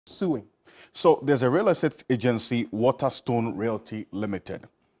suing? So there's a real estate agency, Waterstone Realty Limited.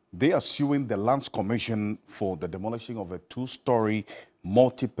 They are suing the Lands Commission for the demolition of a two-story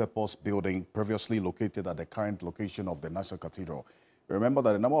multi-purpose building previously located at the current location of the National Cathedral. Remember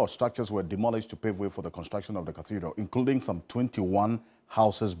that a number of structures were demolished to pave way for the construction of the cathedral, including some 21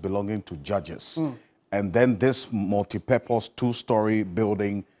 houses belonging to judges. And then this multi-purpose two-story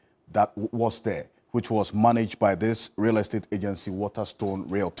building that was there, which was managed by this real estate agency, Waterstone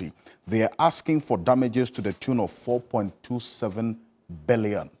Realty. They are asking for damages to the tune of $4.27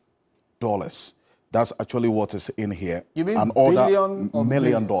 billion. That's actually what is in here. You mean an order, billion or million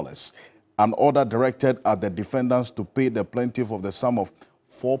million? dollars. An order directed at the defendants to pay the plaintiff of the sum of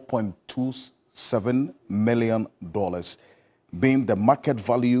 $4.27 million, being the market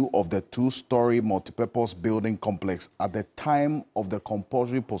value of the two-story multipurpose building complex at the time of the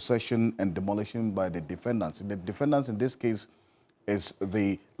compulsory possession and demolition by the defendants. The defendants in this case is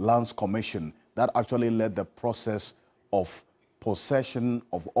the Lands Commission that actually led the process of possession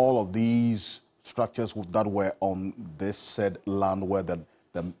of all of these structures that were on this said land where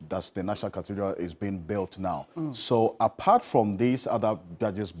that's the National Cathedral is being built now. So apart from these other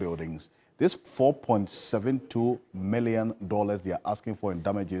judges' buildings, this $4.72 million they are asking for in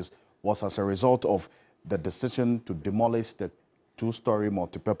damages was as a result of the decision to demolish the two-story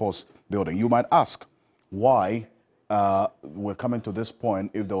multipurpose building. You might ask why we're coming to this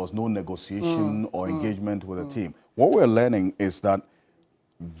point if there was no negotiation or engagement with the team. What we're learning is that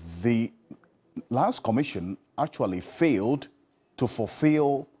the Lands Commission actually failed to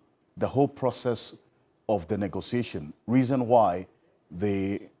fulfill the whole process of the negotiation. Reason why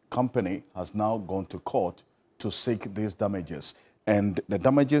the company has now gone to court to seek these damages. And the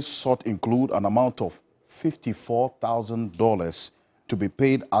damages sought include an amount of $54,000 to be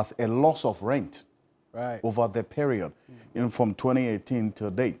paid as a loss of rent over the period from 2018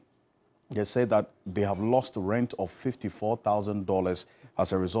 to date. They say that they have lost rent of $54,000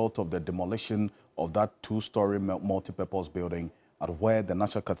 as a result of the demolition of that two-story multipurpose building at where the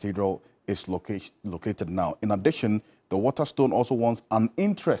National Cathedral is located now. In addition, the Waterstone also wants an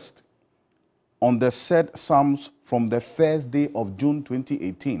interest on the said sums from the first day of June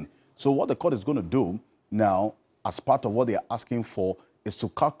 2018. So what the court is going to do now, as part of what they are asking for, is to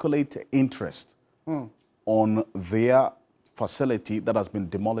calculate interest on their facility that has been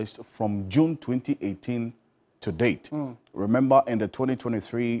demolished from June 2018 to date. Remember, in the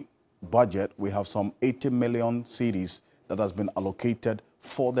 2023 budget, we have some 80 million cedis that has been allocated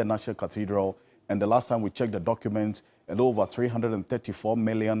for the National Cathedral. And the last time we checked the documents, a little over 334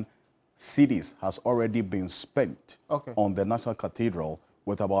 million cedis has already been spent on the National Cathedral,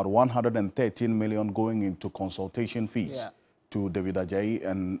 with about 113 million going into consultation fees to David Ajayi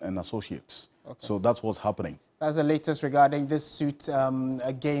and associates. So that's what's happening. That's the latest regarding this suit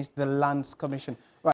against the Lands Commission.